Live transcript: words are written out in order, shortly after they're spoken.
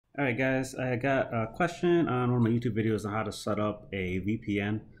Alright guys, I got a question on one of my YouTube videos on how to set up a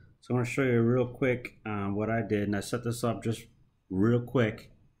VPN. So I'm going to show you real quick what I did, and I set this up just real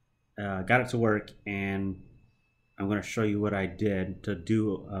quick, got it to work, and I'm going to show you what I did to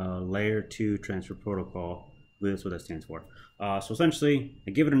do a layer 2 transfer protocol. I believe that's what that stands for. So essentially,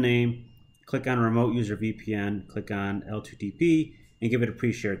 I give it a name, click on remote user VPN, click on L2TP, and give it a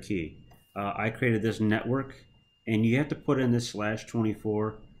pre-shared key. I created this network, and you have to put in this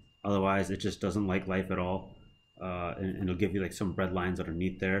 /24. Otherwise, it just doesn't like life at all, and it'll give you like some red lines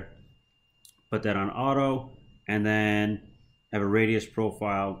underneath there. Put that on auto, and then have a radius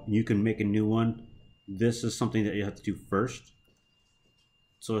profile. You can make a new one. This is something that you have to do first.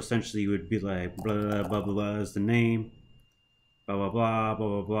 So essentially, you would be like blah blah blah blah, blah is the name, blah blah blah blah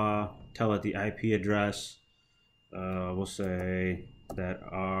blah blah. Tell it the IP address. We'll say that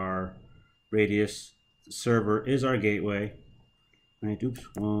our radius server is our gateway. Right, oops,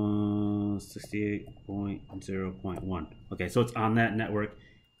 168.0.1. Okay, so it's on that network.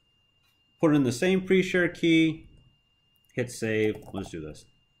 Put in the same pre-shared key, hit save. Let's do this.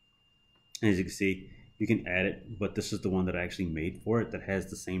 As you can see, you can add it, but this is the one that I actually made for it that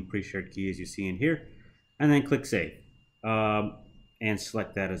has the same pre-shared key as you see in here. And then click save. And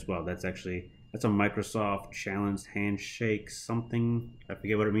select that as well. That's a Microsoft challenged handshake something. I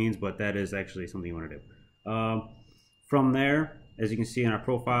forget what it means, but that is actually something you want to do. From there, as you can see in our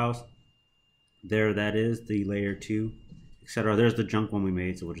profiles, there that is the layer 2, etc. There's the junk one we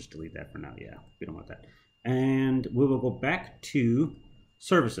made, so we'll just delete that for now. Yeah, we don't want that. And we will go back to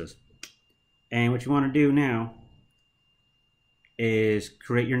services. And what you want to do now is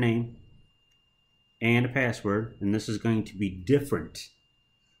create your name and a password, and this is going to be different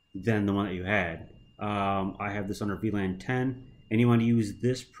than the one that you had. I have this under VLAN 10, and you want to use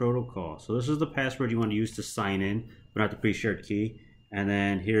this protocol. So this is the password you want to use to sign in, but not the pre-shared key. And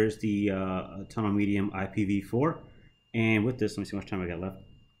then here's the tunnel medium IPv4. And with this, let me see how much time I got left.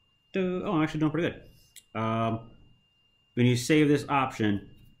 Oh, I'm actually doing pretty good. When you save this option,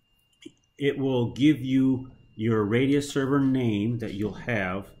 it will give you your radius server name that you'll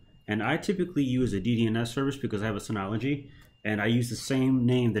have. And I typically use a DDNS service because I have a Synology, and I use the same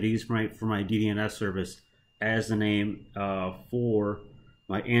name that I use for my DDNS service as the name for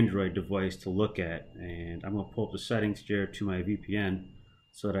my Android device to look at. And I'm going to pull up the settings here to my VPN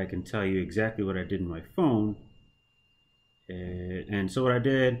so that I can tell you exactly what I did in my phone. And so what I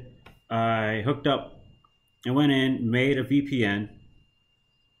did, I hooked up and went in, made a VPN,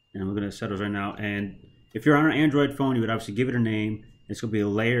 and we're going to set those right now. And if you're on an Android phone, you would obviously give it a name. It's going to be a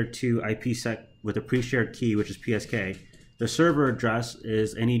layer 2 IPsec with a pre-shared key, which is PSK. The server address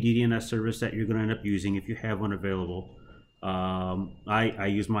is any DDNS service that you're going to end up using if you have one available. I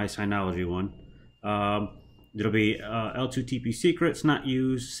use my Synology one. It'll be L2TP secrets, not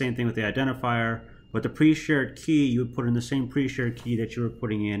used. Same thing with the identifier. But the pre-shared key, you would put in the same pre-shared key that you were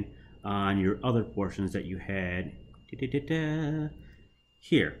putting in on your other portions that you had.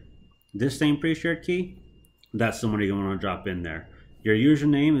 Here. This same pre-shared key, that's the one you're going to drop in there. Your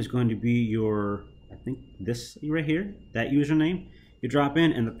username is going to be your, I think this right here, that username. You drop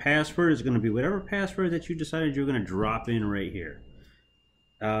in, and the password is going to be whatever password that you decided you're going to drop in right here.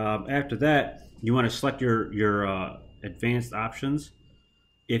 After that, you want to select your advanced options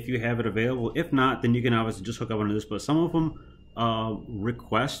if you have it available. If not, then you can obviously just hook up onto this. But some of them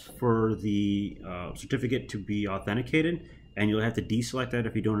request for the certificate to be authenticated, and you'll have to deselect that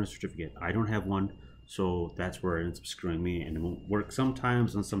if you don't have a certificate. I don't have one, so that's where it ends up screwing me, and it won't work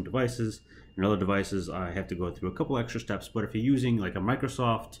sometimes on some devices. And other devices, I have to go through a couple extra steps. But if you're using like a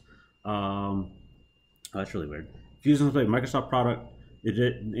Microsoft, that's really weird. If you're using like a Microsoft product,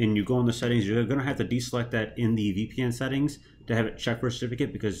 and you go in the settings, you're going to have to deselect that in the VPN settings to have it check for a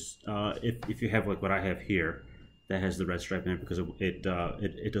certificate, because if you have like what I have here, that has the red stripe in it, because it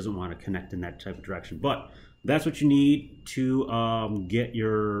doesn't want to connect in that type of direction. But that's what you need to get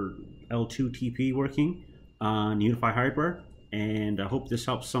your L2TP working on Unifi hardware. And I hope this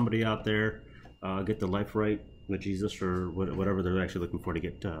helps somebody out there get the life right with Jesus, or whatever they're actually looking for to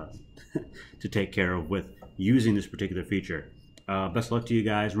get to take care of with using this particular feature. Best of luck to you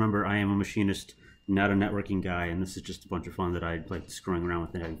guys. Remember, I am a machinist, not a networking guy, and this is just a bunch of fun that I like screwing around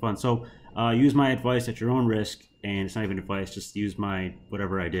with and having fun. So use my advice at your own risk, and it's not even advice, just use my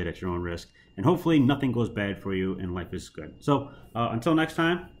whatever I did at your own risk, and hopefully nothing goes bad for you and life is good. So until next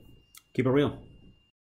time, keep it real.